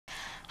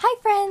Hi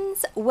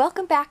friends!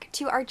 Welcome back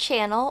to our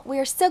channel. We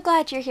are so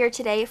glad you're here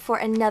today for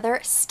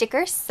another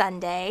Sticker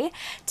Sunday.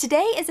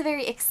 Today is a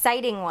very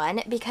exciting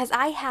one because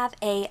I have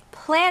a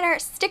planner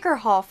sticker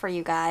haul for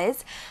you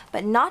guys,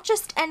 but not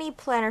just any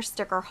planner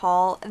sticker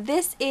haul.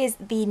 This is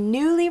the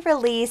newly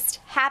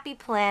released Happy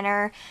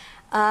Planner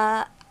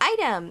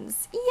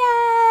items.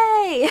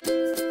 Yay!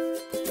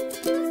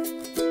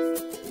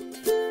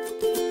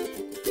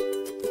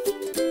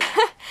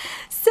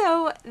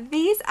 So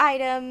these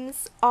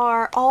items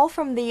are all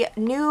from the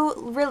new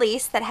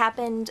release that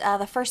happened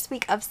the first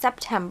week of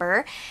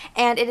September,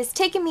 and it has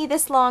taken me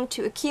this long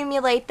to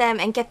accumulate them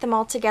and get them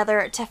all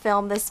together to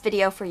film this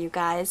video for you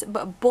guys,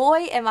 but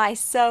boy am I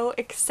so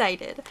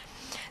excited.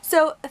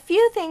 So a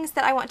few things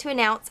that I want to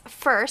announce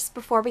first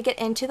before we get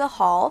into the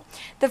haul.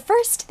 The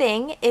first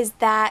thing is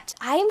that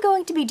I am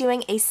going to be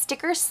doing a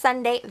Sticker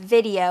Sunday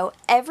video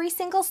every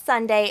single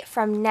Sunday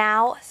from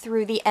now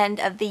through the end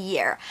of the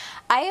year.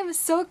 I am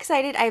so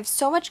excited. I have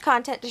so much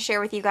content to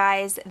share with you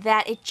guys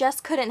that it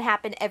just couldn't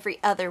happen every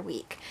other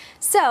week.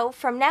 So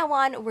from now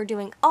on, we're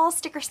doing all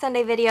Sticker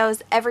Sunday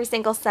videos every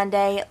single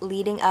Sunday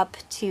leading up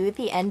to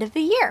the end of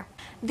the year.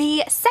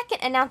 The second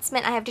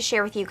announcement I have to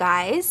share with you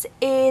guys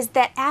is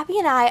that Abby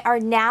and I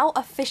are now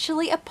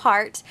officially a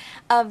part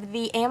of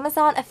the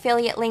Amazon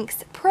Affiliate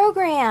Links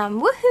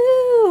program.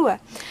 Woohoo!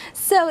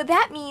 So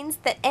that means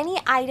that any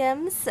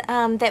items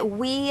that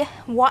we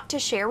want to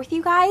share with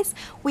you guys,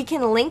 we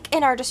can link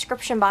in our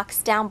description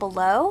box down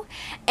below,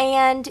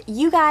 and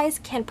you guys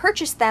can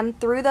purchase them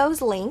through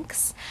those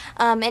links.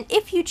 And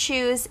if you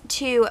choose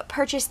to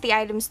purchase the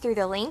items through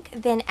the link,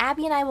 then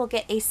Abby and I will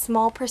get a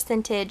small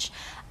percentage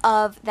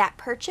of that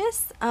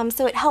purchase,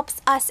 so it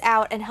helps us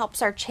out and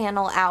helps our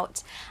channel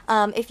out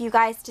if you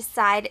guys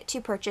decide to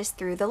purchase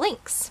through the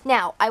links.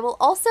 Now, I will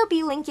also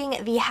be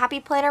linking the Happy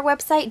Planner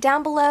website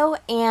down below,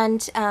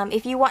 and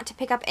if you want to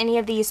pick up any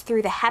of these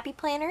through the Happy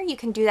Planner, you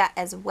can do that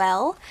as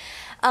well.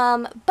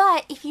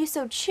 But if you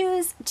so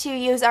choose to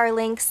use our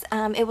links,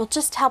 it will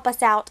just help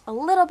us out a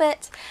little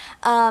bit,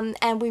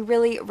 and we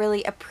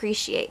really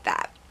appreciate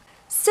that.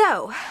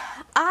 So,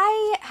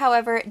 I,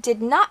 however,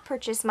 did not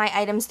purchase my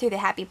items through the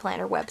Happy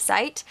Planner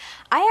website.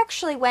 I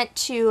actually went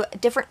to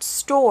different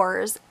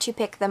stores to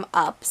pick them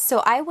up.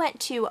 So I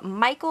went to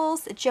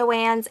Michael's,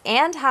 Joann's,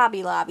 and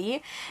Hobby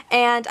Lobby,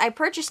 and I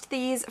purchased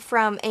these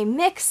from a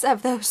mix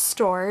of those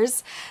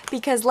stores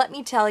because let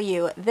me tell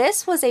you,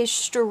 this was a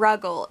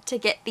struggle to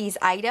get these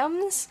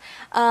items.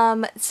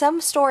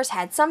 Some stores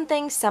had some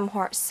things,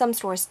 some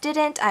stores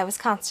didn't. I was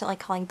constantly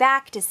calling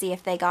back to see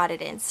if they got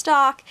it in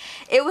stock.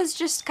 It was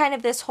just kind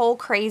of this whole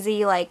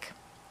crazy like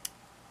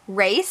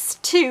race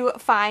to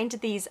find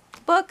these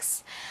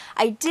books.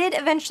 I did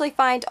eventually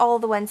find all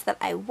the ones that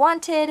I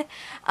wanted,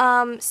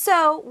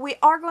 so we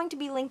are going to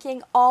be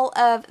linking all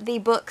of the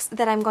books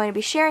that I'm going to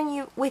be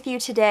sharing with you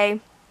today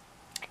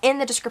in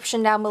the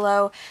description down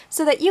below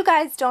so that you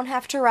guys don't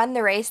have to run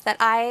the race that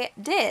I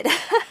did.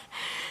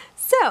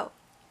 So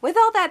with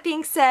all that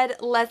being said,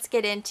 let's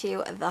get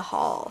into the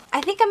haul.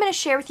 I think I'm going to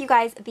share with you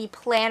guys the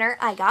planner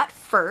I got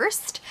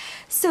first.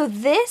 So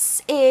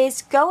this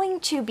is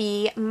going to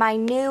be my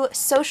new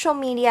social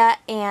media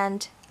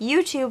and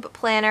YouTube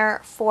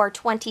planner for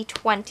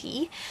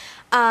 2020.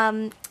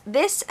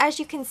 This, as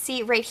you can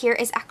see right here,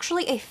 is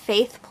actually a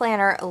faith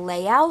planner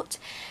layout.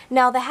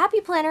 Now, the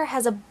Happy Planner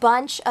has a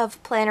bunch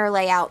of planner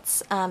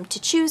layouts to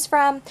choose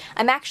from.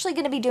 I'm actually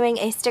going to be doing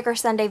a Sticker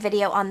Sunday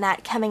video on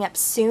that coming up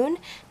soon,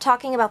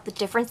 talking about the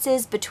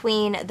differences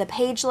between the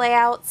page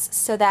layouts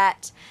so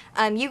that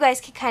you guys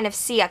can kind of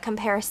see a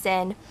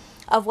comparison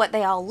of what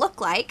they all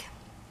look like.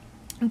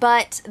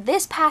 But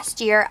this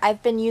past year,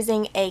 I've been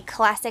using a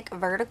classic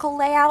vertical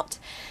layout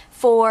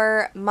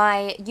for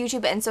my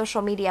YouTube and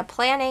social media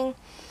planning,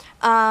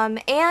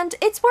 and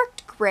it's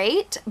worked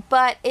great,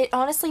 but it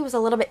honestly was a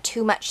little bit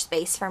too much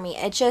space for me.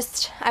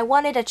 I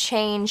wanted a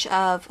change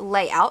of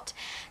layout.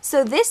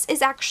 So this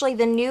is actually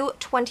the new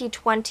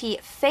 2020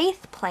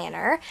 Faith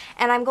Planner,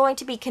 and I'm going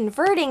to be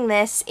converting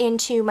this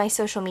into my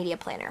social media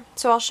planner.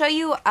 So I'll show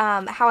you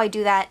how I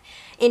do that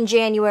in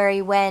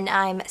January when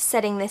I'm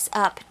setting this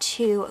up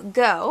to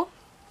go.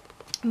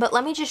 But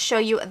let me just show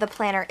you the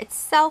planner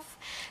itself.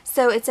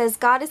 So it says,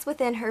 God is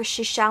within her,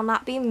 she shall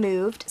not be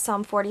moved,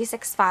 Psalm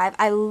 46:5.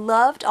 I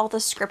loved all the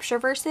scripture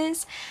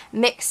verses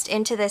mixed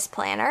into this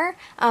planner.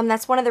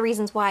 That's one of the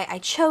reasons why I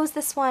chose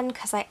this one,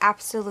 because I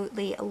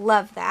absolutely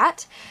love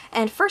that.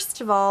 And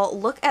first of all,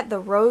 look at the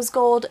rose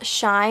gold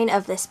shine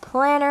of this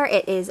planner.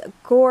 It is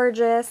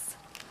gorgeous.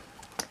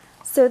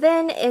 So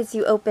then as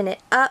you open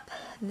it up,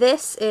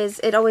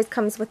 it always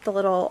comes with the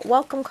little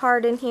welcome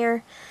card in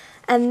here.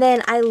 And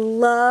then I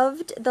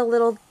loved the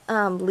little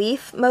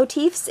leaf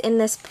motifs in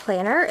this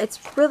planner. It's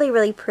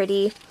really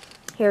pretty.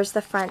 Here's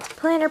the front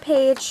planner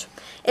page.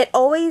 It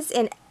always,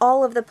 in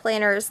all of the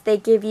planners, they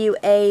give you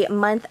a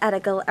month at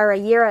a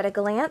year at a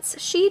glance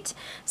sheet.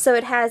 So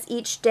it has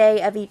each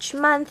day of each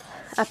month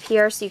up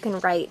here, so you can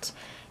write,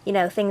 you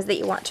know, things that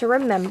you want to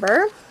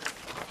remember.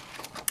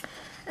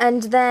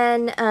 And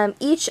then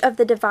each of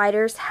the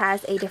dividers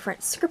has a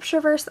different scripture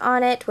verse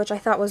on it, which I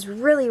thought was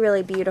really,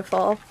 really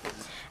beautiful.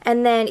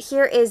 And then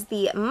here is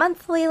the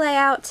monthly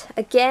layout.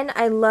 Again,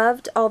 I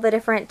loved all the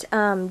different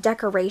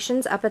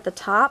decorations up at the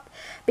top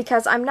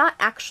because I'm not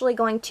actually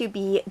going to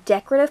be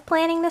decorative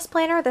planning this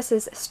planner. This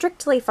is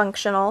strictly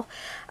functional,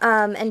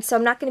 and so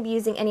I'm not going to be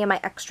using any of my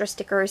extra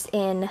stickers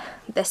in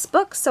this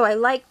book. So I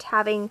liked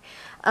having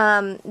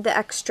the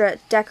extra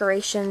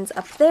decorations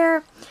up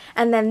there.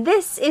 And then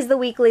this is the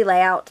weekly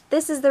layout.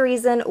 This is the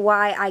reason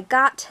why I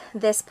got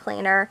this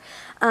planner.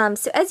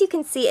 So as you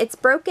can see, it's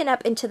broken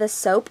up into the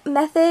SOAP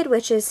method,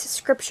 which is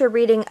scripture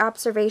reading,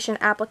 observation,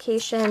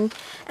 application,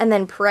 and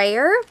then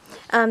prayer.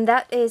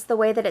 That is the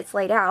way that it's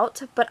laid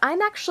out, but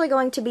I'm actually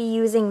going to be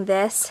using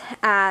this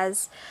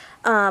as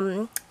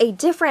a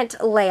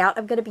different layout.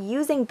 I'm going to be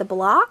using the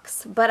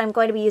blocks, but I'm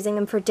going to be using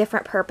them for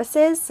different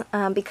purposes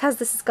because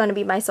this is going to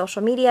be my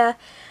social media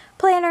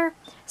planner.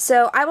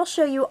 So I will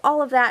show you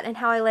all of that and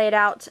how I lay it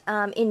out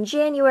in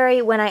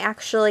January when I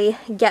actually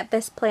get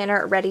this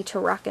planner ready to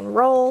rock and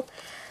roll.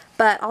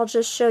 But I'll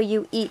just show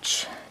you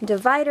each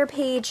divider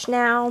page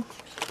now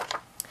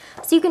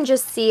so you can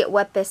just see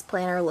what this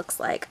planner looks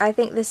like. I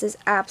think this is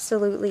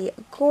absolutely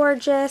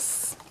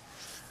gorgeous.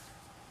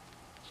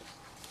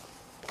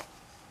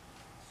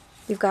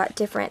 You've got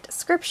different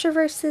scripture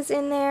verses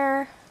in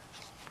there.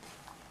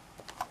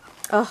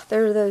 Oh,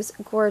 there are those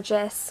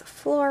gorgeous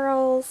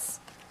florals.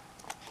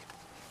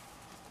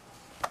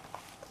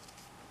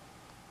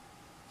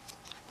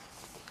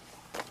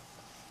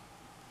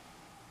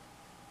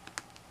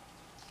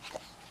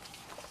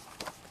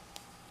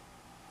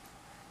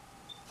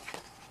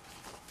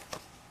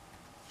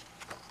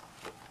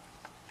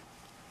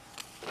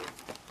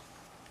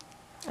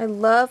 I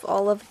love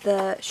all of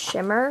the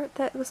shimmer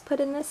that was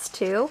put in this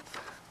too.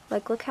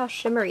 Like, look how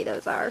shimmery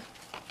those are.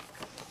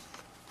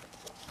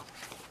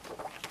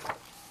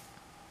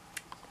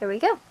 There we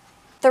go.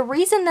 The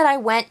reason that I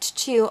went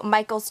to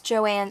Michael's,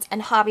 Joann's,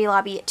 and Hobby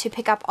Lobby to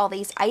pick up all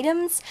these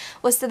items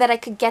was so that I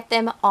could get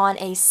them on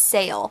a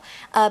sale.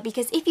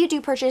 Because if you do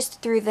purchase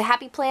through the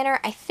Happy Planner,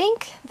 I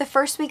think the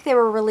first week they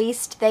were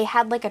released, they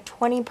had like a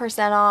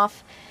 20%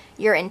 off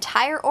your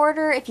entire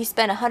order if you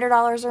spend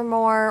 $100 or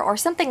more or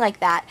something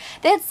like that.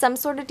 They had some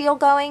sort of deal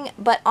going,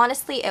 but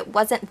honestly it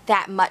wasn't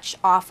that much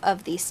off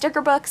of the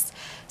sticker books.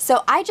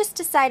 So I just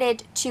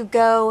decided to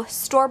go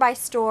store by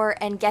store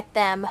and get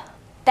them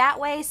that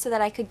way so that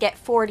I could get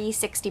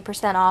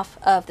 40–60% off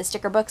of the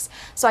sticker books.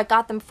 So I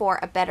got them for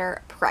a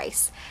better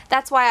price.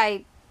 That's why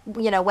I,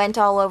 went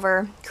all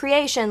over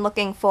creation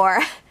looking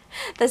for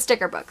the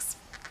sticker books.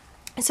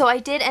 So I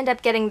did end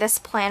up getting this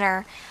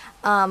planner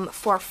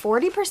for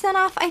 40%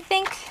 off, I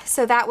think.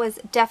 So that was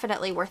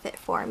definitely worth it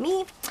for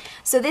me.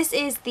 So this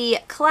is the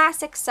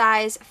classic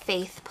size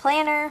Faith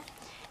Planner,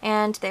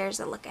 and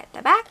there's a look at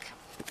the back.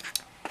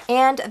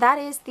 And that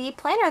is the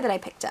planner that I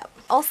picked up.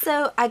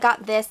 Also, I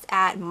got this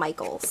at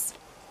Michael's.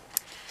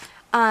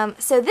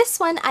 So this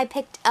one I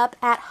picked up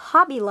at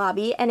Hobby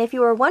Lobby, and if you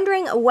were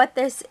wondering what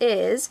this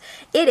is,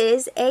 it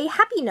is a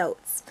Happy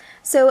Notes.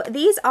 So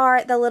these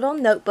are the little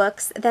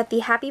notebooks that the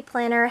Happy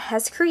Planner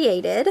has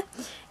created,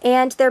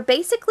 and they're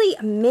basically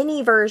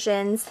mini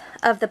versions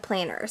of the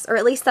planners, or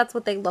at least that's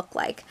what they look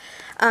like.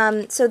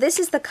 So this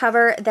is the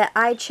cover that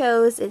I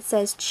chose. It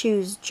says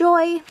Choose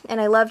Joy,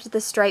 and I loved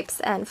the stripes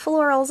and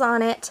florals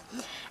on it.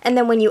 And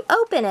then when you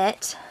open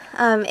it,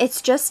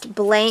 it's just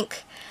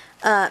blank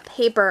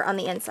paper on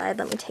the inside.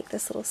 Let me take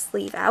this little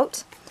sleeve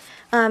out.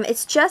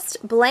 It's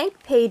just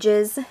blank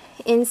pages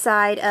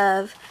inside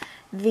of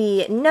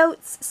the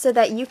notes so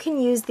that you can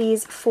use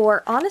these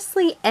for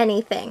honestly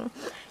anything.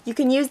 You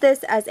can use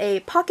this as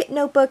a pocket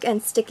notebook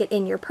and stick it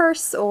in your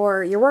purse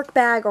or your work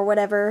bag or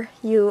whatever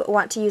you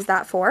want to use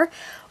that for.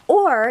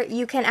 Or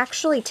you can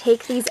actually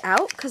take these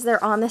out because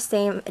they're on the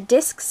same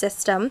disc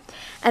system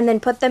and then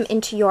put them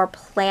into your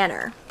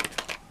planner.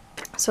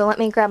 So let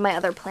me grab my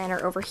other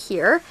planner over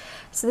here.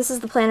 So this is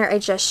the planner I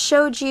just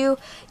showed you.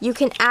 You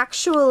can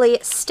actually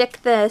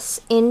stick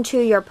this into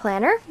your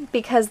planner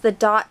because the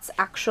dots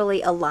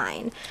actually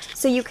align.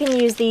 So you can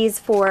use these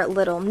for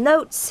little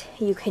notes.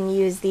 You can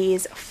use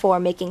these for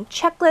making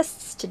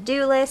checklists,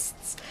 to-do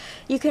lists.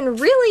 You can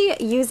really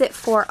use it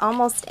for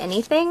almost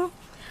anything.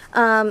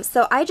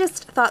 So I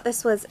just thought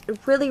this was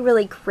really,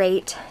 really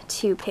great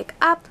to pick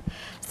up.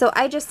 So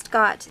I just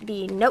got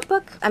the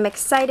notebook. I'm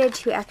excited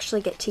to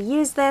actually get to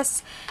use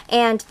this.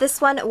 And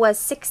this one was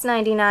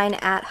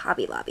 $6.99 at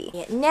Hobby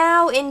Lobby.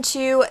 Now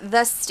into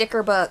the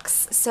sticker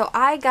books. So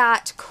I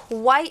got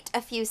quite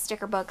a few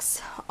sticker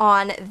books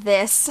on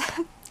this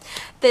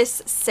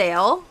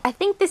sale. I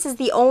think this is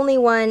the only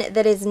one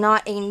that is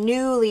not a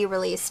newly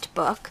released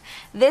book.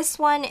 This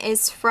one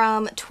is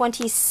from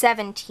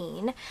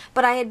 2017,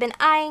 but I had been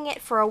eyeing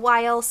it for a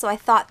while, so I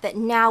thought that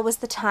now was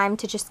the time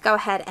to just go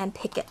ahead and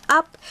pick it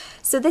up.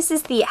 So this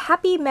is the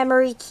Happy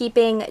Memory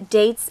Keeping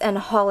Dates and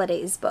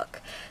Holidays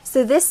book.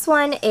 So this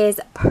one is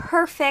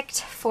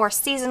perfect for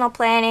seasonal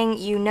planning.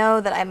 You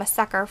know that I'm a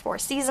sucker for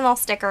seasonal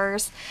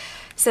stickers.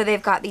 So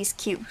they've got these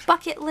cute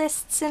bucket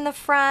lists in the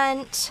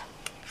front.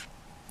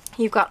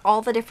 You've got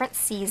all the different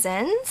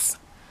seasons.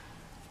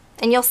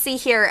 And you'll see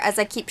here, as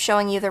I keep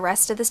showing you the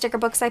rest of the sticker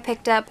books I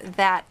picked up,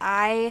 that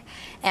I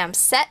am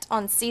set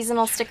on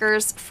seasonal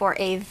stickers for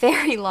a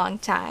very long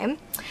time.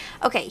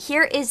 Okay,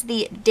 here is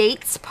the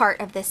dates part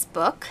of this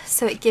book.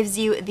 So it gives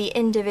you the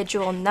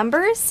individual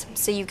numbers,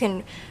 so you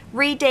can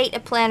redate a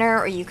planner,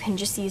 or you can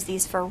just use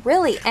these for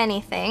really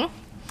anything.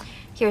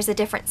 Here's a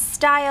different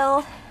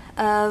style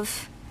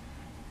of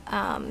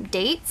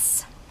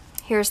dates.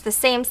 Here's the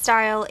same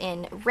style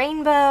in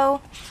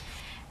rainbow,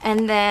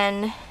 and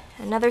then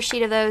another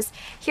sheet of those.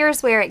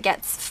 Here's where it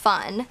gets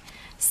fun.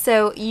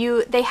 So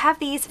they have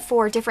these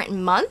for different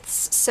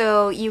months,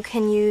 so you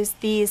can use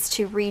these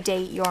to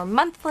redate your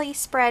monthly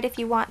spread if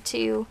you want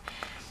to.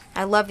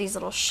 I love these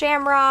little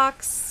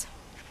shamrocks.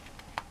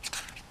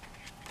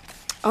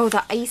 Oh,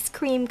 the ice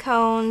cream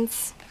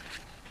cones.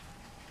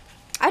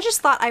 I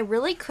just thought I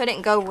really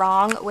couldn't go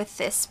wrong with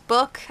this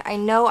book. I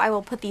know I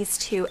will put these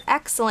to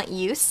excellent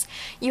use.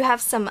 You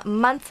have some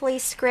monthly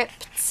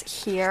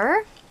scripts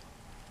here.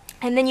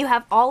 And then you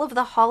have all of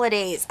the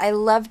holidays. I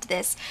loved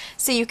this.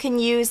 So you can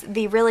use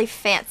the really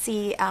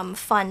fancy,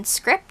 fun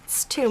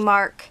scripts to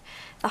mark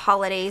the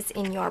holidays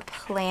in your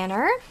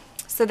planner.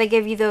 So they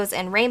give you those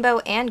in rainbow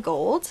and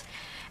gold.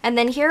 And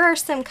then here are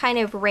some kind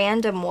of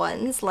random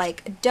ones,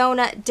 like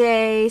Donut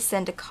Day,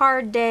 Send a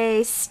Card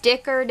Day,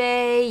 Sticker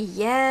Day.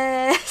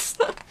 Yes!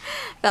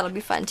 That'll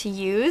be fun to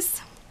use.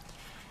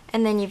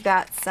 And then you've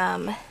got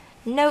some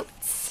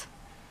notes,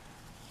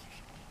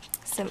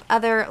 some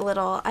other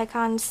little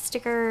icon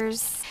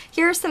stickers.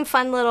 Here are some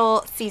fun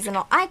little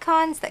seasonal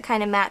icons that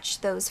kind of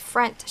match those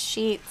front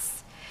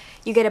sheets.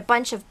 You get a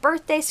bunch of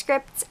birthday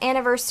scripts,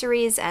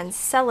 anniversaries, and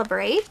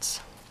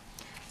celebrate.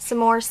 Some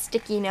more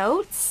sticky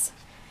notes.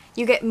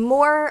 You get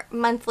more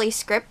monthly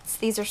scripts.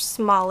 These are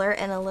smaller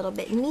and a little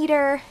bit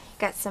neater. You've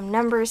got some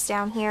numbers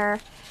down here.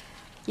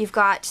 You've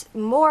got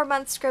more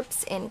month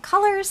scripts in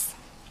colors.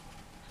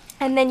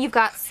 And then you've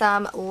got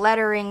some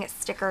lettering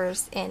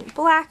stickers in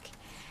black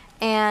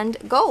and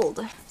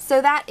gold.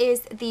 So that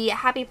is the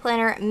Happy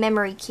Planner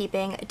Memory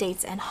Keeping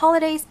Dates and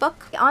Holidays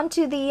book. On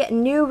to the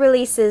new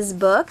releases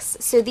books.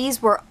 So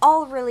these were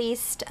all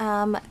released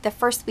the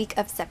first week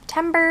of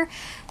September.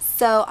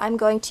 So I'm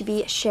going to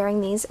be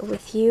sharing these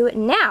with you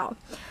now.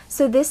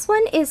 So this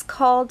one is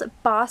called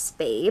Boss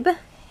Babe,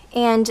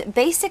 and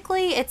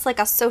basically it's like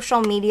a social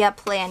media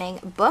planning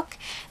book.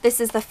 This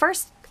is the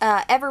first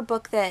ever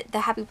book that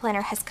the Happy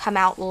Planner has come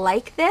out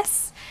like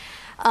this,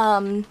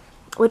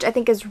 which I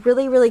think is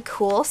really, really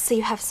cool. So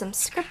you have some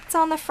scripts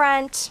on the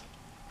front,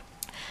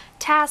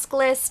 task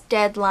lists,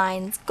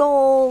 deadlines,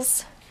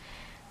 goals,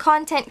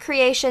 content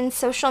creation,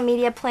 social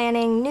media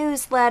planning,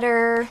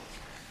 newsletter,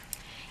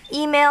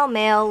 email,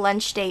 mail,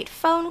 lunch date,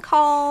 phone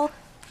call,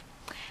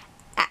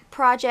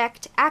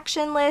 project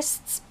action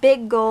lists,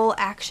 big goal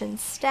action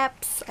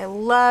steps. I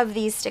love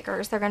these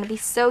stickers. They're going to be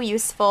so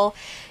useful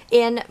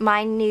in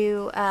my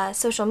new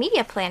social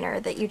media planner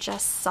that you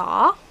just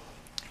saw.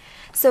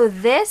 So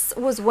this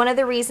was one of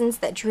the reasons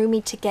that drew me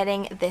to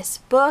getting this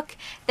book.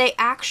 They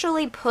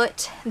actually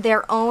put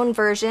their own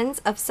versions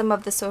of some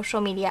of the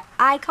social media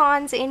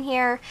icons in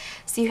here.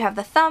 So you have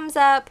the thumbs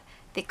up,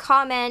 the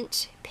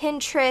comment,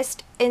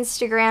 Pinterest,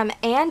 Instagram,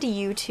 and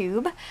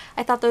YouTube.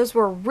 I thought those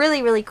were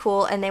really, really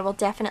cool, and they will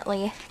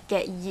definitely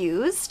get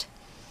used.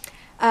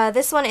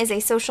 This one is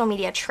a social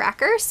media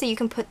tracker, so you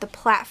can put the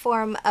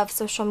platform of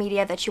social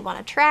media that you want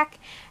to track,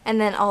 and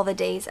then all the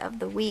days of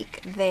the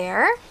week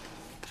there.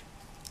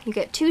 You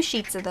get 2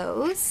 sheets of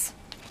those.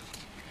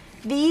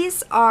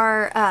 These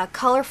are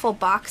colorful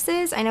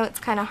boxes. I know it's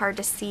kind of hard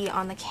to see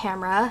on the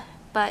camera,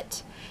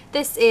 but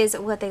this is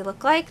what they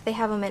look like. They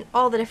have them in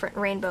all the different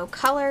rainbow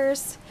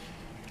colors,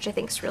 which I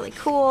think is really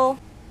cool.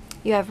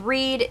 You have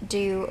Read,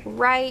 Do,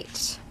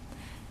 Write,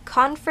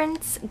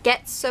 Conference,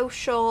 Get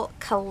Social,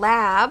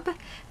 Collab,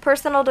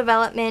 Personal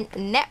Development,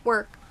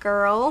 Network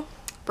Girl,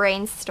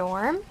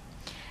 Brainstorm.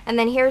 And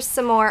then here's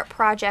some more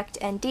project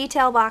and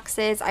detail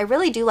boxes. I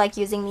really do like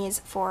using these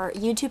for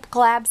YouTube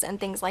collabs and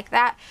things like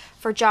that,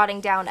 for jotting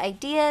down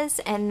ideas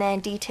and then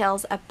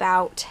details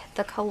about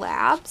the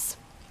collabs.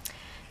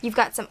 You've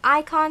got some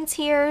icons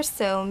here,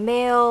 so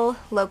mail,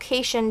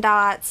 location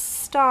dots,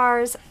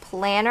 stars,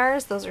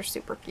 planners, those are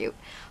super cute,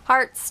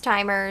 hearts,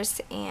 timers,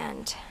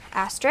 and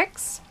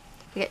asterisks.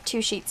 You get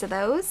 2 sheets of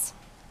those.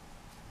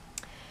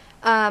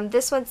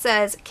 This one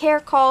says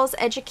care calls,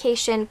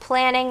 education,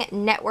 planning,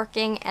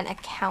 networking, and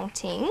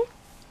accounting.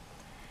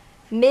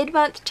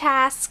 Mid-month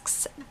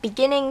tasks,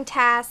 beginning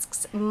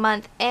tasks,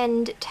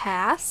 month-end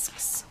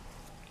tasks.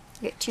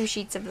 You get 2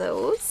 sheets of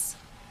those.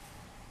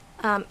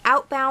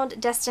 Outbound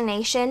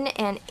destination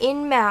and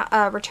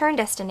return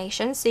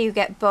destination, so you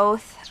get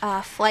both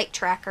flight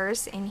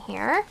trackers in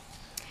here.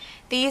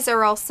 These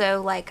are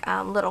also like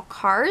little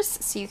cars,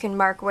 so you can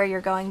mark where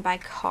you're going by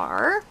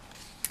car.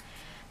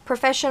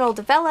 Professional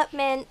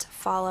development,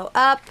 follow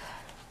up,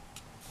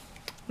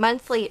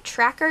 monthly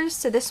trackers,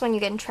 so this one you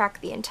can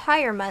track the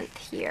entire month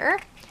here.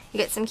 You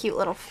get some cute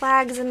little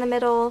flags in the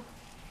middle.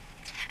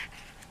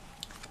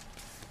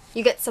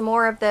 You get some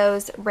more of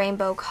those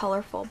rainbow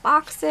colorful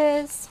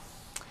boxes.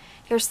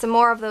 Here's some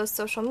more of those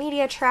social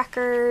media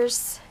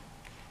trackers.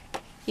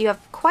 You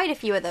have quite a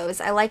few of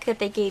those. I like that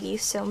they gave you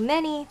so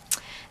many.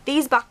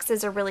 These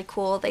boxes are really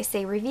cool. They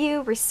say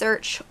review,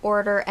 research,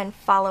 order, and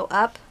follow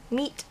up,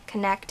 meet,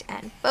 connect,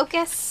 and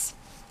focus.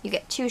 You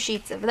get 2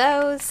 sheets of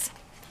those.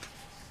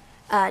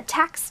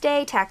 Tax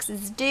day,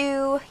 taxes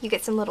due. You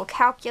get some little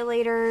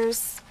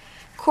calculators.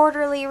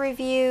 Quarterly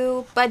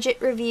review, budget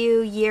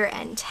review,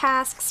 year-end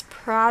tasks,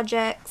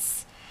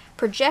 projects,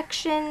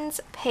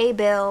 projections, pay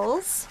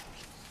bills.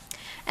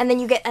 And then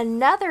you get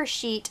another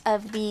sheet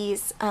of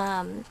these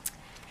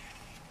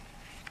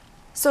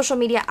social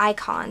media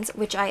icons,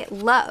 which I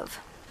love.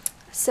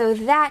 So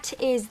that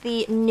is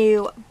the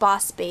new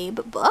Boss Babe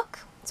book.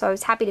 So I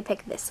was happy to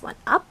pick this one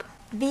up.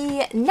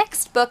 The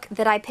next book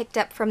that I picked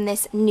up from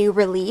this new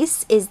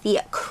release is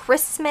the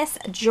Christmas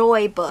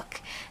Joy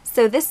book.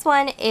 So this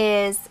one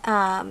is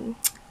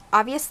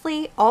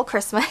obviously all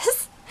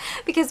Christmas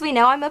because we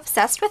know I'm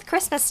obsessed with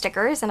Christmas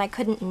stickers and I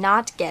couldn't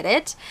not get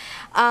it.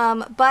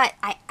 But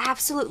I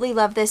absolutely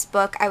love this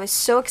book. I was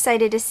so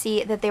excited to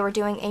see that they were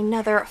doing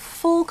another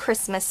full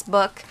Christmas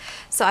book.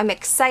 So I'm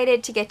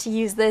excited to get to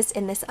use this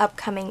in this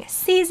upcoming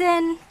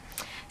season.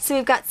 So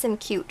we've got some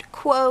cute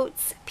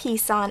quotes,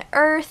 peace on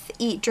earth,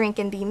 eat, drink,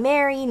 and be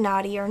merry,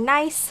 naughty or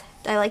nice.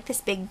 I like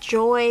this big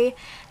joy,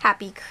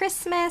 happy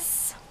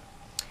Christmas.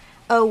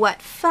 Oh, what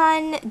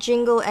fun,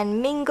 jingle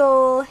and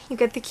mingle. You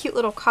get the cute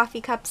little coffee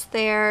cups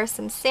there,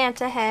 some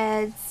Santa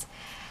heads.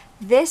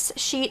 This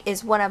sheet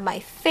is one of my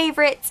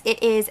favorites.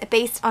 It is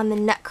based on the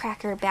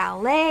Nutcracker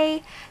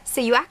Ballet.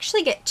 So you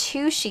actually get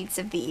 2 sheets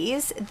of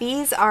these.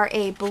 These are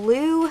a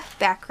blue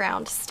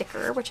background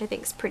sticker, which I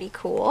think is pretty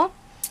cool.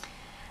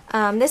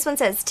 This one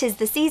says, "'Tis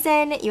the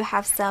season." You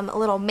have some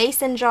little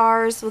mason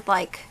jars with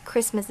like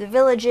Christmas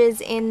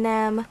villages in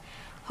them.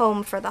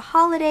 Home for the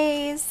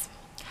holidays.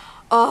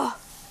 Oh,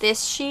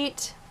 this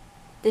sheet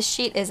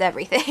is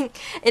everything.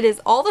 It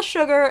is all the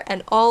sugar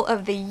and all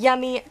of the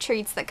yummy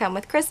treats that come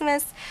with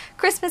Christmas.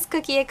 Christmas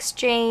cookie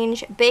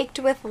exchange, baked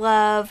with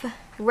love,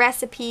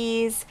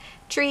 recipes,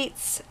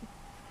 treats,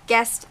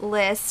 guest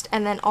list,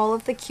 and then all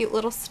of the cute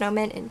little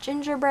snowmen and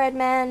gingerbread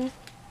men.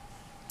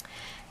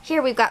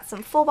 Here we've got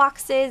some full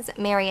boxes,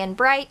 Merry and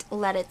Bright,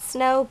 Let It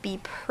Snow, Be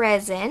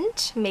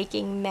Present,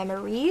 Making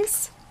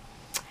Memories.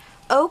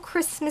 Oh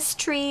Christmas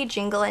Tree,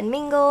 Jingle and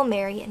Mingle,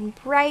 Merry and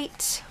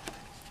Bright.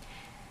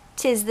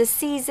 'Tis the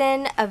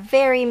Season, A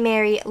Very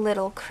Merry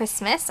Little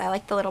Christmas. I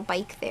like the little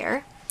bike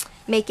there.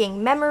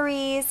 Making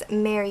Memories,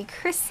 Merry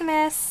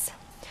Christmas.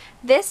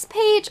 This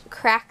page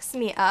cracks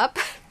me up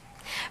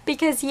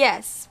because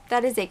yes,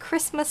 that is a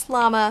Christmas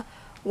llama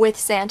with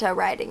Santa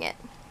riding it.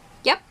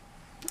 Yep,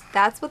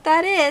 that's what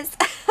that is.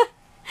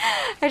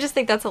 I just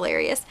think that's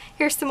hilarious.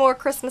 Here's some more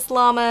Christmas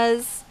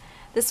llamas.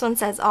 This one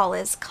says all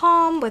is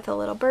calm with a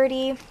little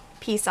birdie.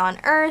 Peace on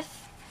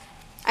earth.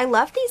 I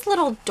love these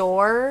little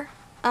door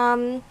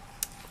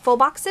full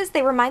boxes.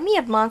 They remind me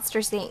of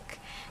Monsters, Inc.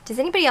 Does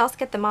anybody else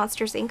get the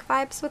Monsters, Inc.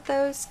 vibes with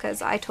those?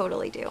 Because I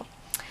totally do.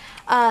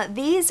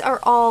 These are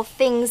all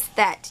things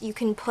that you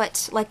can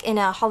put like in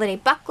a holiday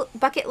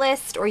bucket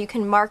list, or you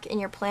can mark in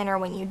your planner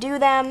when you do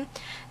them.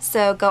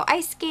 So go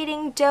ice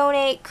skating,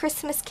 donate,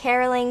 Christmas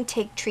caroling,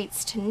 take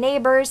treats to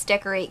neighbors,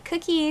 decorate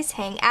cookies,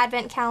 hang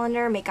advent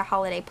calendar, make a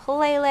holiday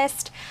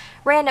playlist,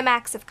 random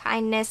acts of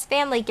kindness,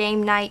 family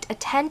game night,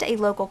 attend a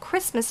local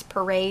Christmas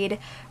parade,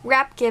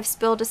 wrap gifts,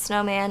 build a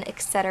snowman,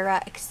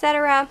 etc.,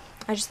 etc.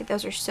 I just think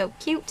those are so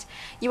cute.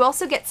 You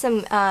also get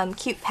some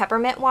cute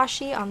peppermint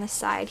washi on the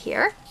side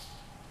here.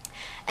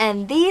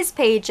 And these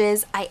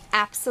pages I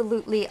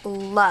absolutely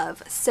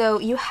love. So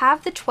you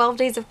have the 12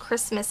 Days of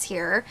Christmas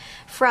here,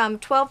 from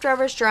 12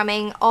 Drivers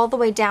Drumming all the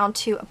way down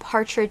to A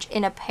Partridge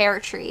in a Pear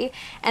Tree.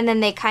 And then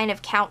they kind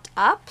of count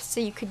up,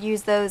 so you could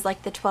use those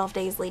like the 12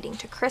 days leading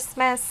to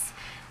Christmas.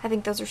 I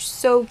think those are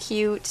so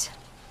cute.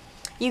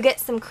 You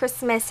get some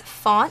Christmas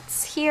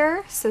fonts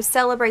here. So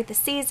Celebrate the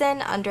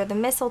Season, Under the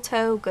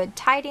Mistletoe, Good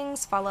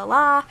Tidings, Fa La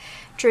La,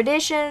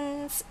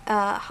 Traditions,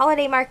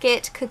 Holiday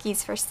Market,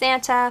 Cookies for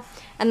Santa,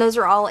 and those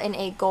are all in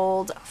a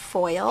gold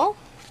foil.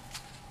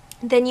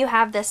 Then you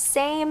have the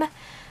same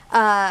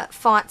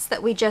fonts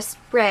that we just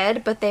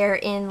read, but they're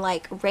in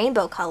like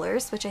rainbow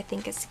colors, which I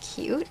think is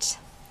cute.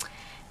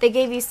 They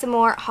gave you some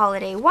more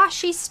holiday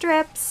washi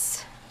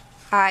strips.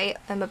 I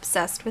am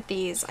obsessed with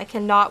these. I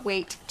cannot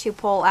wait to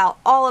pull out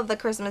all of the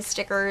Christmas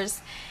stickers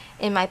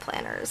in my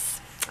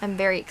planners. I'm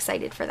very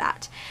excited for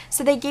that.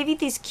 So they gave you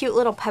these cute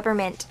little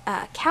peppermint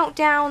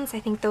countdowns. I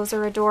think those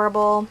are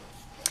adorable.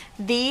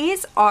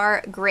 These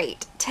are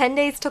great. 10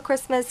 days till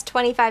Christmas,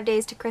 25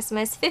 days to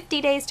Christmas,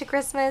 50 days to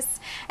Christmas,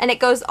 and it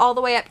goes all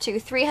the way up to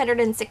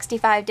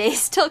 365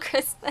 days till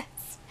Christmas.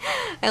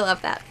 I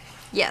love that.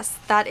 Yes,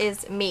 that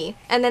is me.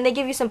 And then they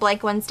give you some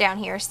blank ones down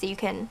here so you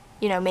can,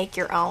 you know, make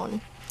your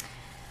own.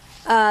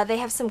 They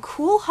have some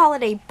cool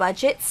holiday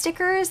budget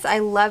stickers. I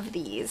love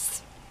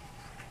these.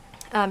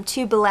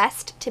 Too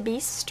blessed to be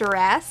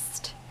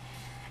stressed.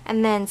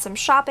 And then some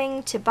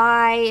shopping to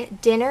buy,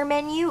 dinner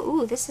menu.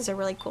 Ooh, this is a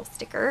really cool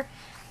sticker.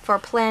 for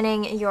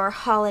planning your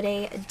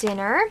holiday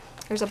dinner.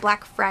 There's a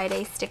Black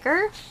Friday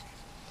sticker.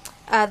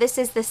 This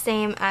is the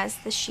same as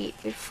the sheet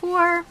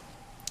before.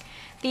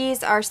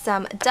 These are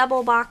some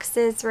double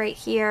boxes right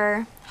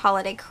here.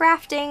 Holiday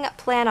crafting,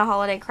 plan a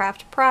holiday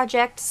craft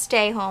project,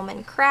 stay home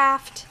and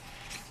craft.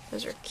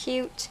 Those are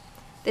cute.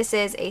 This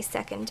is a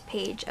second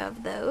page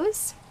of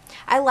those.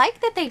 I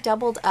like that they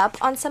doubled up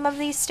on some of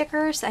these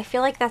stickers. I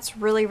feel like that's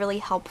really, really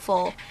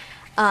helpful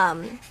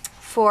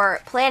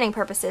for planning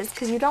purposes,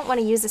 because you don't want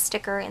to use a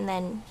sticker and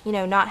then, you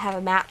know, not have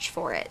a match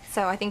for it.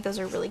 So I think those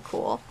are really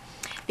cool.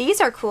 These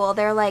are cool.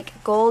 They're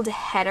like gold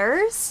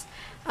headers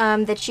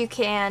that you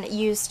can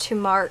use to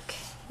mark,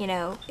 you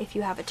know, if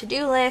you have a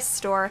to-do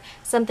list or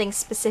something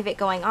specific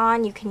going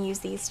on, you can use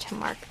these to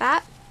mark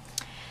that.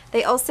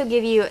 They also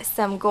give you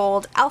some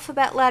gold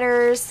alphabet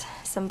letters,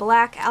 some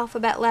black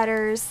alphabet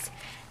letters,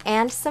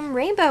 and some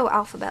rainbow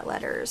alphabet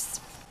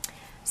letters.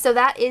 So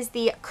that is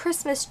the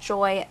Christmas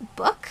Joy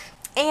book.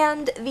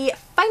 And the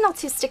final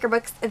two sticker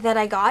books that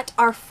I got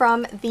are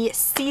from the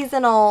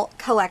seasonal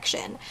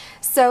collection.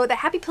 So the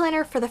Happy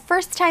Planner, for the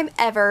first time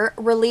ever,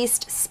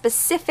 released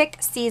specific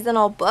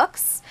seasonal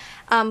books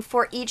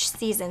for each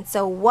season.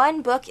 So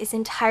one book is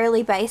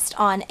entirely based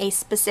on a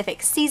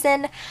specific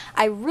season.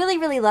 I really,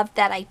 really loved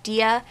that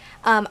idea.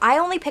 I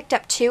only picked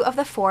up 2 of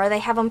the 4. They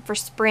have them for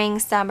spring,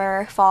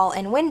 summer, fall,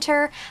 and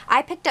winter.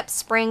 I picked up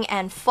spring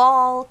and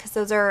fall because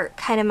those are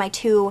kind of my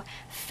 2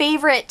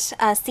 favorite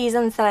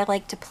seasons that I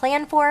like to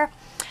plan for.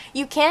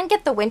 You can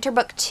get the winter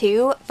book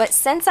too, but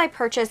since I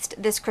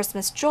purchased this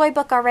Christmas Joy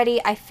book already,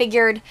 I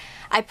figured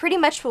I pretty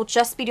much will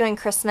just be doing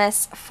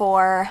Christmas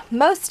for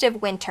most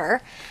of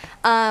winter.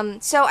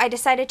 So I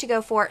decided to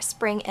go for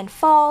spring and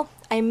fall.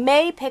 I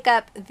may pick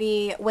up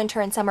the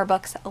winter and summer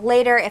books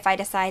later if I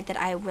decide that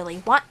I really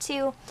want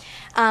to.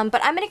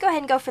 But I'm going to go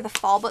ahead and go for the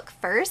fall book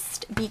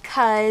first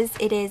because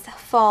it is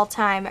fall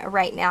time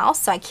right now.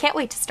 So I can't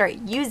wait to start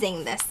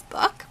using this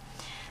book.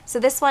 So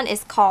this one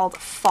is called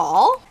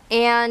Fall,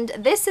 and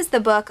this is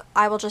the book.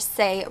 I will just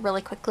say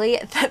really quickly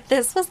that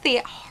this was the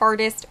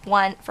hardest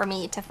one for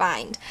me to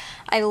find.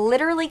 I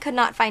literally could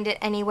not find it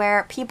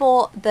anywhere.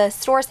 The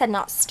stores had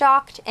not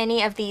stocked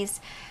any of these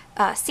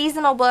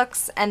seasonal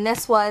books, and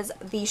this was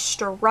the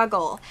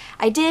struggle.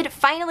 I did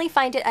finally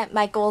find it at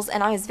Michael's,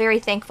 and I was very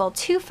thankful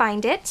to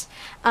find it.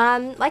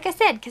 Like I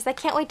said, because I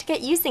can't wait to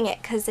get using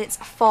it because it's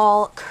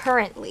fall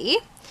currently.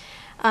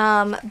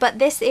 But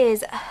this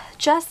is,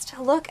 just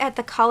look at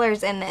the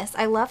colors in this.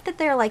 I love that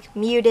they're like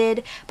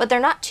muted, but they're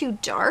not too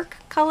dark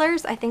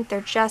colors. I think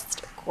they're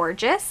just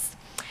gorgeous.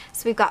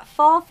 So we've got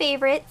fall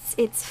favorites.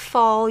 It's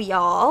fall,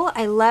 y'all.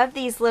 I love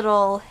these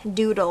little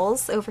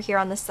doodles over here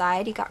on the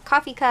side. You got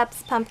coffee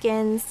cups,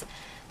 pumpkins,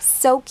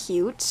 so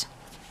cute.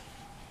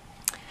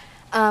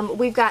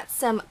 We've got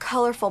some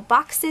colorful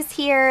boxes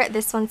here.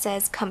 This one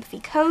says comfy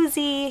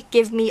cozy,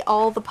 give me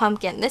all the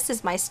pumpkin. This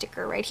is my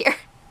sticker right here.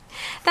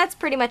 That's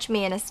pretty much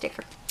me in a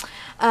sticker.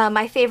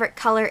 My favorite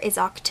color is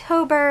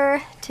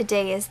October.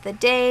 Today is the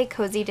day.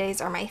 Cozy days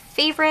are my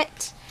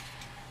favorite.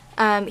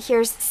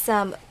 Here's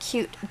some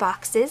cute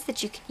boxes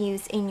that you can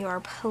use in your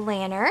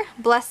planner.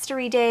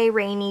 Blustery day,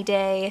 rainy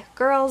day,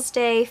 girls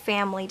day,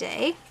 family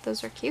day.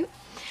 Those are cute.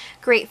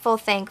 Grateful,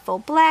 thankful,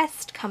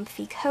 blessed,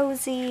 comfy,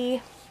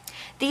 cozy.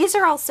 These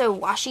are also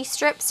washi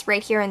strips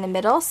right here in the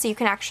middle, so you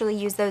can actually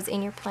use those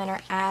in your planner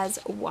as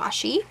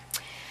washi.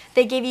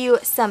 They give you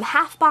some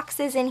half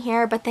boxes in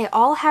here, but they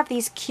all have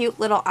these cute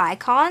little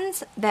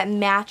icons that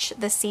match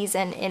the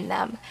season in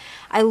them.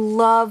 I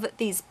love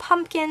these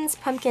pumpkins.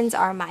 Pumpkins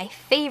are my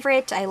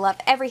favorite. I love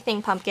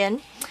everything pumpkin.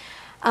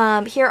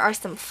 Here are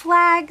some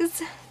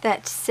flags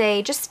that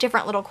say just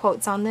different little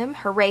quotes on them.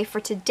 Hooray for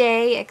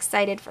today,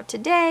 excited for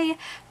today,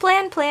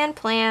 plan, plan,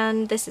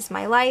 plan, this is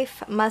my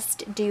life,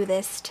 must do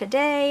this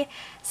today,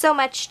 so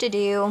much to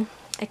do,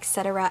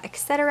 etc.,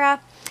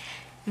 etc.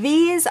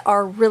 These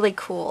are really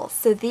cool.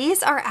 So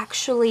these are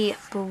actually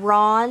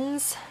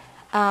bronze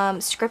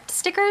script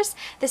stickers.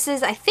 This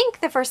is, I think,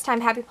 the first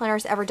time Happy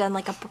Planner's ever done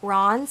like a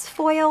bronze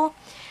foil.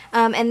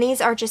 And these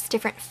are just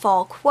different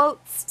fall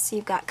quotes. So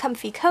you've got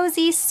comfy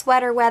cozy,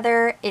 sweater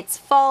weather, it's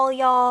fall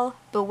y'all,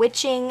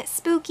 bewitching,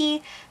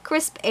 spooky,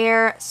 crisp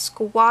air,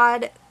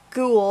 squad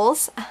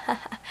ghouls.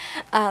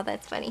 Oh,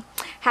 that's funny.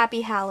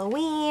 Happy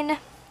Halloween.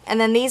 And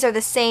then these are the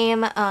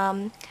same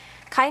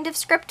kind of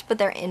script, but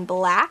they're in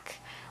black.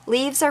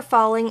 Leaves are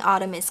falling,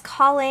 autumn is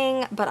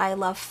calling, but I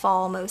love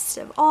fall most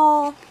of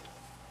all.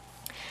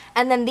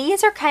 And then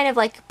these are kind of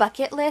like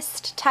bucket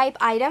list type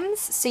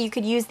items, so you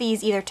could use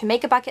these either to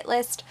make a bucket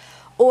list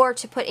or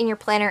to put in your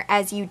planner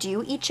as you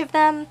do each of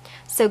them.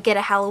 So get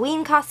a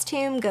Halloween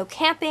costume, go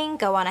camping,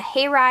 go on a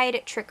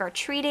hayride,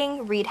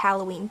 trick-or-treating, read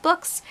Halloween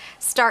books,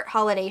 start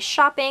holiday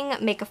shopping,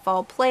 make a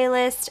fall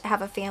playlist,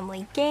 have a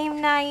family game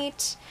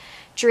night,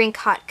 drink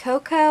hot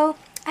cocoa.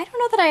 I don't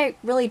know that I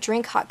really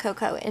drink hot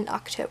cocoa in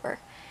October.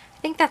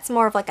 I think that's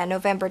more of like a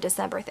November,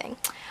 December thing.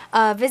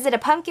 Visit a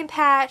pumpkin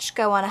patch,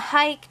 go on a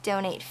hike,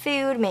 donate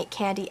food, make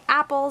candy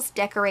apples,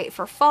 decorate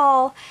for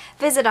fall,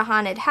 visit a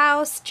haunted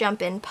house,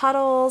 jump in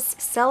puddles,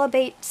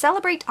 celebrate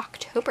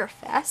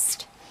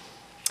Oktoberfest.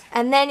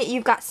 And then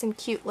you've got some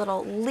cute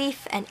little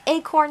leaf and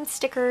acorn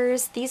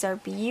stickers. These are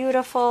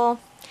beautiful.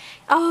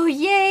 Oh,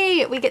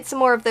 yay! We get some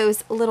more of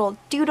those little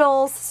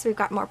doodles. So we've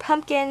got more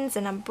pumpkins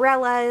and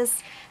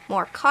umbrellas,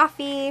 more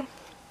coffee,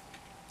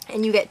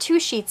 and you get 2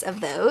 sheets of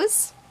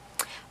those.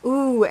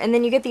 Ooh, and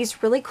then you get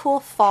these really cool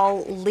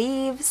fall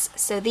leaves.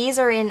 So these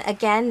are in,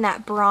 again,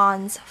 that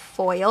bronze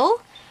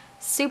foil.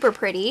 Super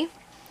pretty.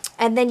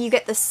 And then you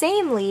get the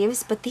same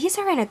leaves, but these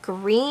are in a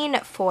green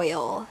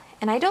foil.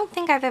 And I don't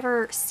think I've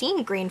ever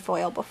seen green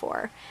foil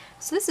before.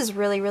 So this is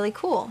really, really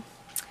cool.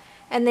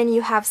 And then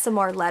you have some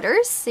more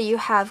letters. So you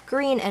have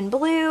green and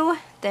blue,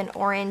 then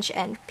orange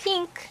and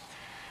pink.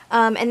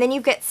 And then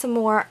you get some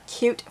more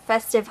cute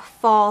festive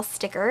fall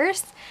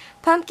stickers.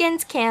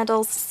 Pumpkins,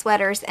 candles,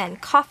 sweaters,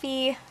 and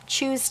coffee.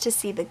 Choose to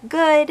see the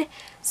good.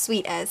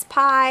 Sweet as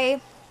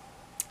pie.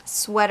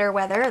 Sweater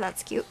weather,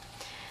 that's cute.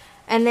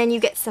 And then you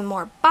get some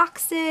more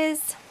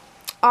boxes.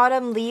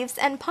 Autumn leaves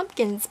and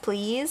pumpkins,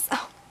 please.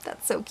 Oh,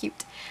 that's so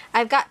cute.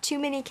 I've got too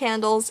many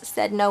candles,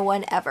 said no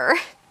one ever.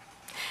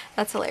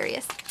 That's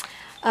hilarious.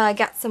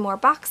 Got some more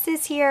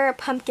boxes here.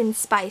 Pumpkin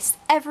spice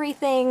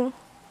everything.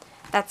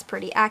 That's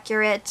pretty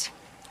accurate.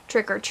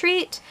 Trick or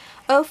treat.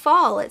 Oh,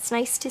 fall, it's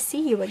nice to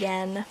see you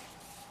again.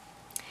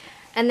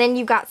 And then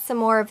you got some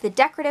more of the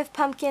decorative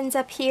pumpkins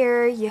up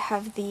here. You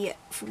have the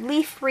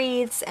leaf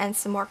wreaths and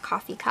some more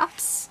coffee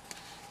cups.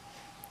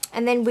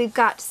 And then we've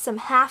got some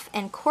half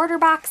and quarter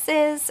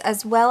boxes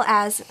as well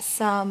as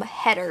some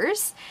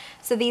headers.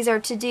 So these are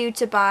to do,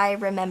 to buy,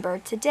 remember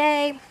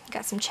today.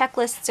 Got some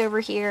checklists over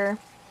here.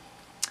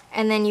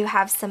 And then you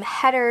have some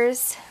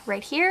headers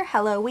right here.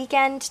 Hello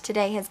weekend,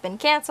 today has been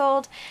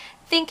canceled.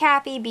 Think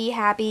happy, be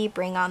happy,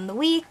 bring on the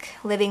week,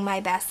 living my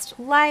best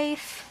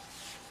life.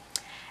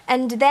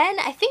 And then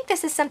I think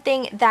this is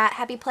something that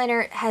Happy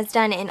Planner has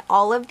done in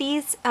all of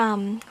these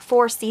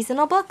 4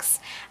 seasonal books,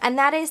 and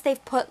that is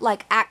they've put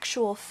like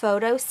actual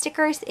photo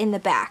stickers in the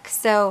back.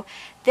 So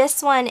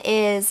this one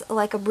is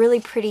like a really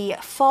pretty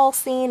fall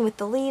scene with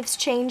the leaves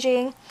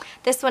changing.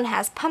 This one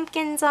has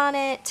pumpkins on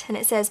it, and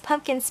it says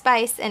pumpkin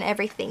spice and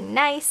everything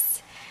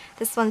nice.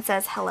 This one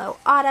says hello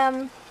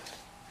autumn.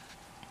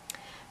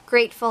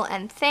 Grateful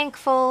and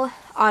thankful.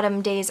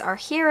 Autumn days are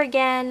here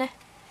again.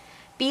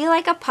 Be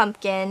like a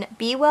pumpkin,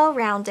 be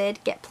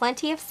well-rounded, get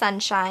plenty of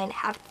sunshine,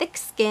 have thick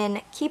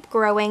skin, keep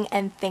growing,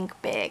 and think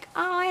big.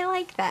 Oh, I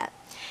like that.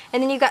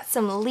 And then you got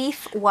some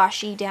leaf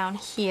washi down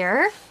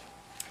here.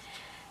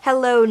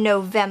 Hello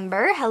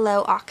November,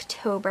 hello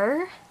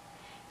October.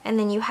 And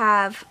then you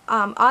have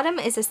autumn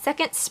is a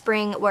second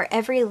spring where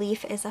every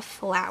leaf is a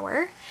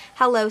flower.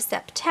 Hello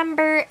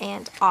September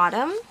and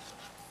autumn.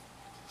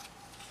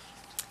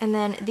 And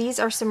then these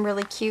are some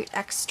really cute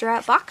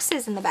extra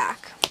boxes in the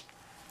back.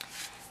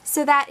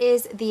 So that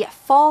is the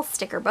fall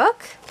sticker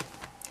book.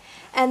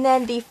 And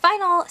then the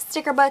final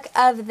sticker book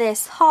of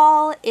this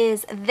haul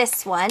is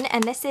this one,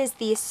 and this is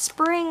the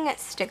spring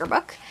sticker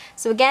book.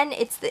 So again,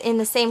 it's in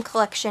the same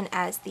collection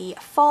as the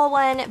fall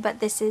one, but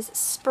this is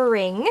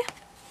spring.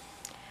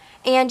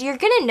 And you're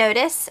going to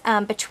notice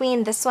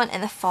between this one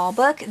and the fall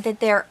book that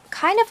they're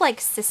kind of like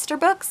sister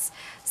books.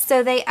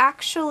 So they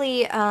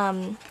actually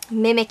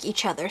mimic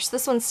each other. So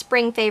this one's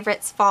spring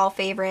favorites, fall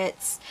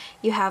favorites.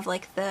 You have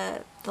like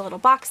the little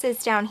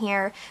boxes down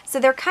here. So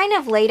they're kind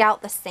of laid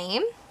out the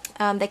same.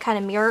 They kind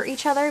of mirror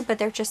each other, but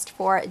they're just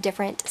for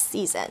different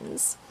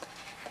seasons.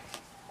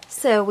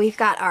 So we've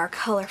got our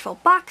colorful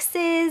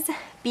boxes.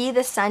 Be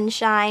the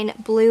sunshine,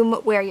 bloom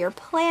where you're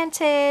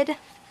planted.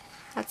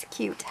 That's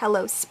cute.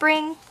 Hello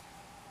spring.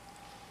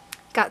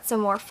 Got some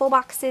more full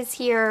boxes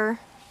here.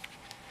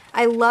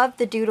 I love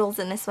the doodles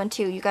in this one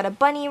too. You got a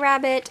bunny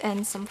rabbit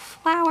and some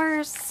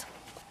flowers.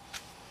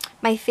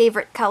 My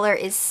favorite color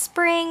is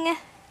spring.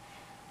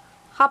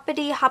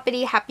 Hoppity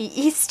hoppity happy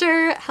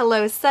Easter.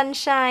 Hello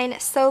sunshine.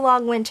 So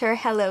long winter.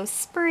 Hello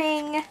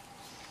spring.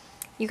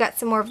 You got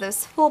some more of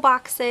those full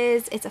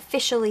boxes. It's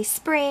officially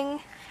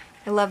spring.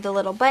 I love the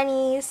little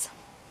bunnies.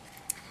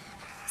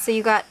 So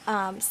you got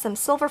some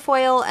silver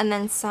foil and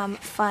then some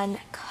fun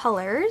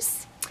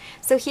colors.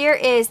 So here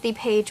is the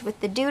page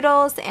with the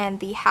doodles and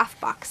the half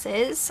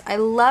boxes. I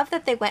love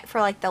that they went for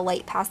like the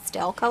light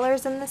pastel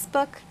colors in this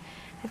book.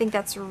 I think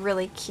that's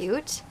really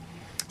cute.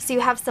 So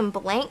you have some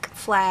blank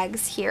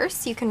flags here,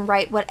 so you can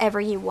write whatever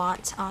you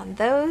want on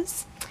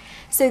those.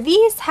 So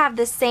these have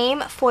the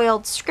same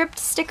foiled script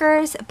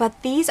stickers,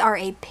 but these are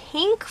a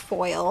pink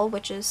foil,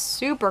 which is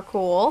super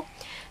cool.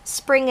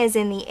 Spring is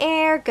in the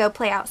air, go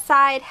play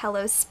outside,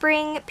 hello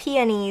spring,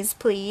 peonies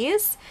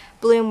please,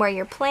 bloom where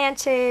you're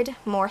planted,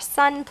 more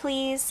sun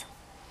please.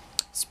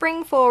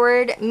 Spring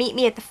forward, meet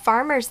me at the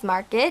farmer's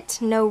market,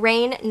 no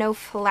rain, no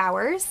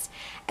flowers,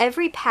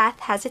 every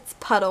path has its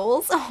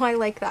puddles. Oh, I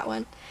like that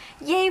one.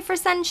 Yay for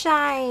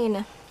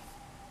sunshine!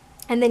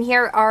 And then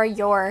here are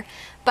your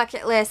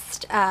bucket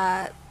list,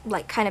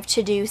 like kind of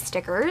to-do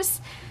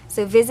stickers.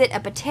 So visit a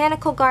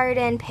botanical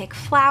garden, pick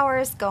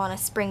flowers, go on a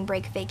spring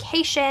break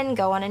vacation,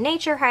 go on a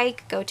nature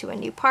hike, go to a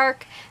new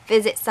park,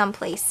 visit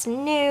someplace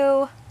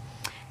new,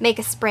 Make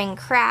a spring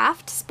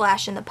craft,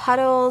 splash in the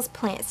puddles,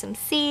 plant some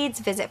seeds,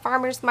 visit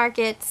farmers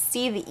markets,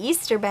 see the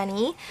Easter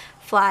bunny,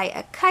 fly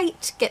a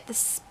kite, get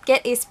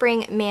a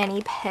spring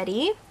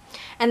mani-pedi.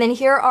 And then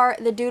here are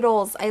the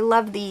doodles. I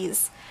love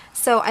these.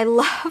 So I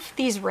love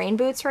these rain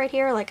boots right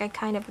here. Like I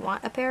kind of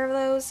want a pair of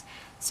those.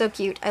 So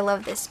cute. I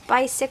love this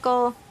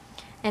bicycle.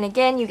 And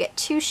again, you get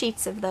 2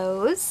 sheets of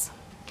those.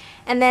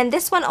 And then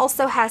this one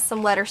also has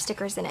some letter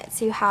stickers in it.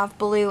 So you have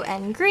blue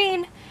and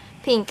green,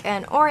 pink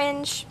and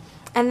orange.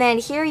 And then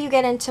here you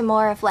get into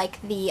more of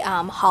like the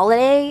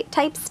holiday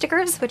type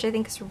stickers, which I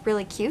think is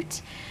really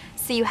cute.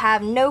 So you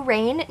have no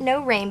rain,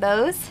 no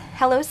rainbows,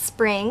 hello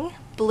spring,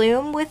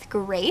 bloom with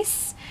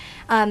grace.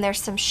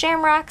 There's some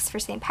shamrocks for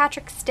St.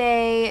 Patrick's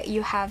Day.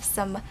 You have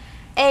some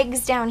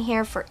eggs down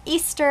here for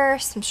Easter,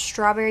 some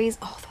strawberries.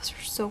 Oh, those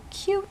are so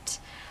cute.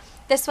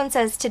 This one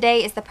says,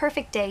 today is the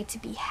perfect day to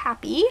be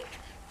happy.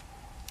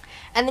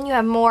 And then you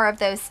have more of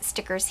those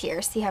stickers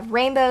here. So you have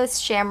rainbows,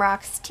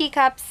 shamrocks,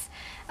 teacups,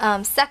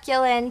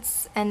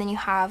 succulents, and then you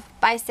have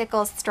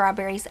bicycles,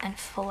 strawberries, and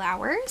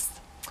flowers.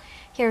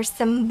 Here's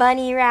some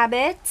bunny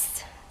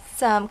rabbits,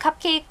 some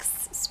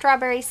cupcakes,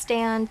 strawberry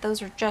stand.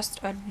 Those are just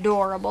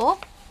adorable.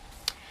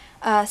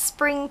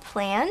 Spring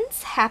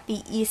plans,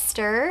 happy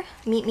Easter,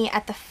 meet me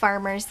at the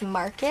farmer's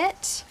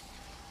market.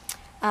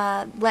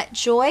 Let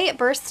joy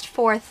burst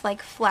forth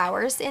like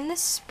flowers in the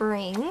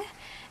spring.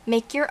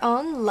 Make your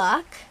own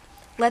luck.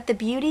 Let the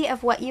beauty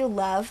of what you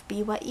love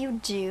be what you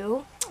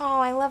do. Oh,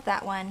 I love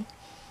that one.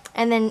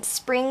 And then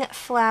spring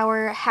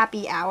flower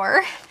happy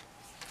hour.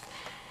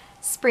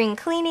 Spring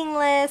cleaning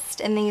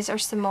list, and these are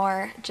some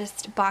more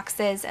just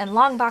boxes and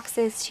long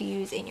boxes to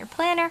use in your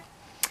planner.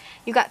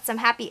 You got some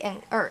half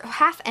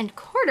and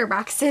quarter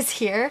boxes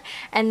here,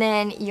 and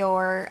then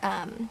your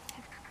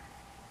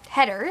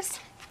headers.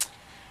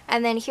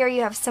 And then here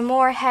you have some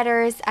more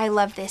headers. I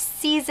love this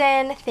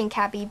season. Think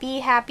happy, be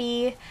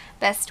happy.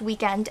 Best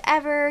weekend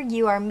ever.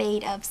 You are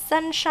made of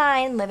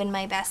sunshine. Living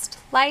my best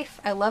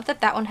life. I love that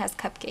that one has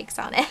cupcakes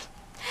on it.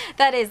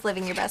 That is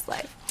living your best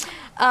life.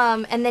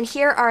 And then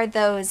here are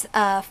those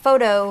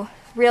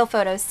real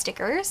photo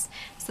stickers.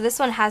 So this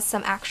one has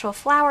some actual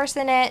flowers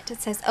in it.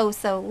 It says, oh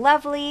so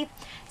lovely.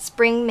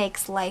 Spring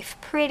makes life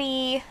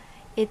pretty.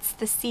 It's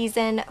the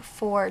season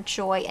for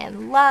joy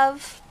and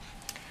love.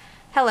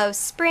 Hello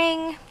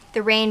spring.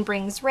 The rain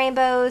brings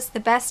rainbows. The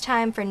best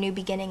time for new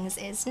beginnings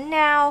is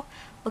now.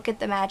 Look at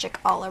the magic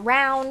all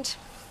around.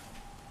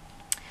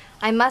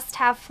 I must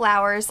have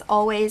flowers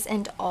always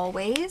and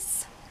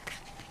always.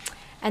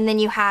 And then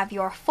you have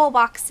your full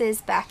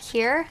boxes back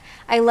here.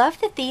 I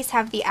love that these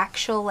have the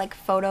actual like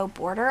photo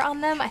border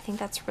on them. I think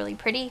that's really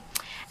pretty.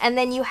 And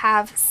then you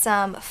have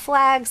some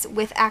flags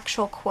with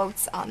actual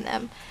quotes on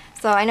them.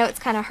 So I know it's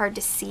kind of hard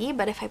to see,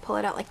 but if I pull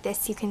it out like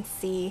this, you can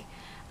see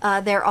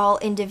they're all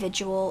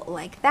individual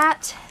like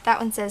that.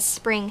 That one says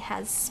spring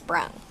has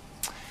sprung.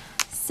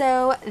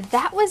 So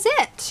that was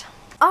it.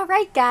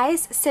 Alright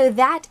guys, so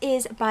that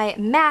is my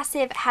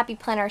massive Happy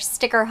Planner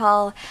sticker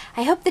haul.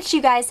 I hope that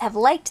you guys have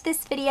liked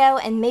this video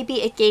and maybe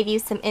it gave you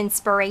some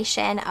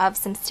inspiration of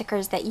some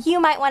stickers that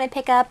you might want to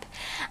pick up.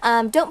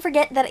 Don't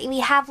forget that we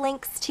have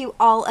links to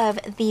all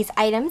of these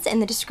items in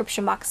the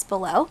description box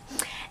below.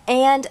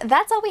 And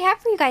that's all we have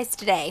for you guys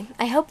today.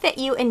 I hope that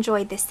you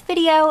enjoyed this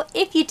video.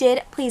 If you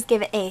did, please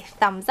give it a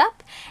thumbs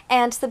up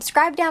and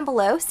subscribe down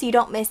below so you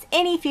don't miss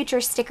any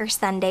future Sticker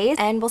Sundays,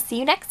 and we'll see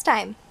you next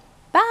time.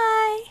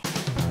 Bye!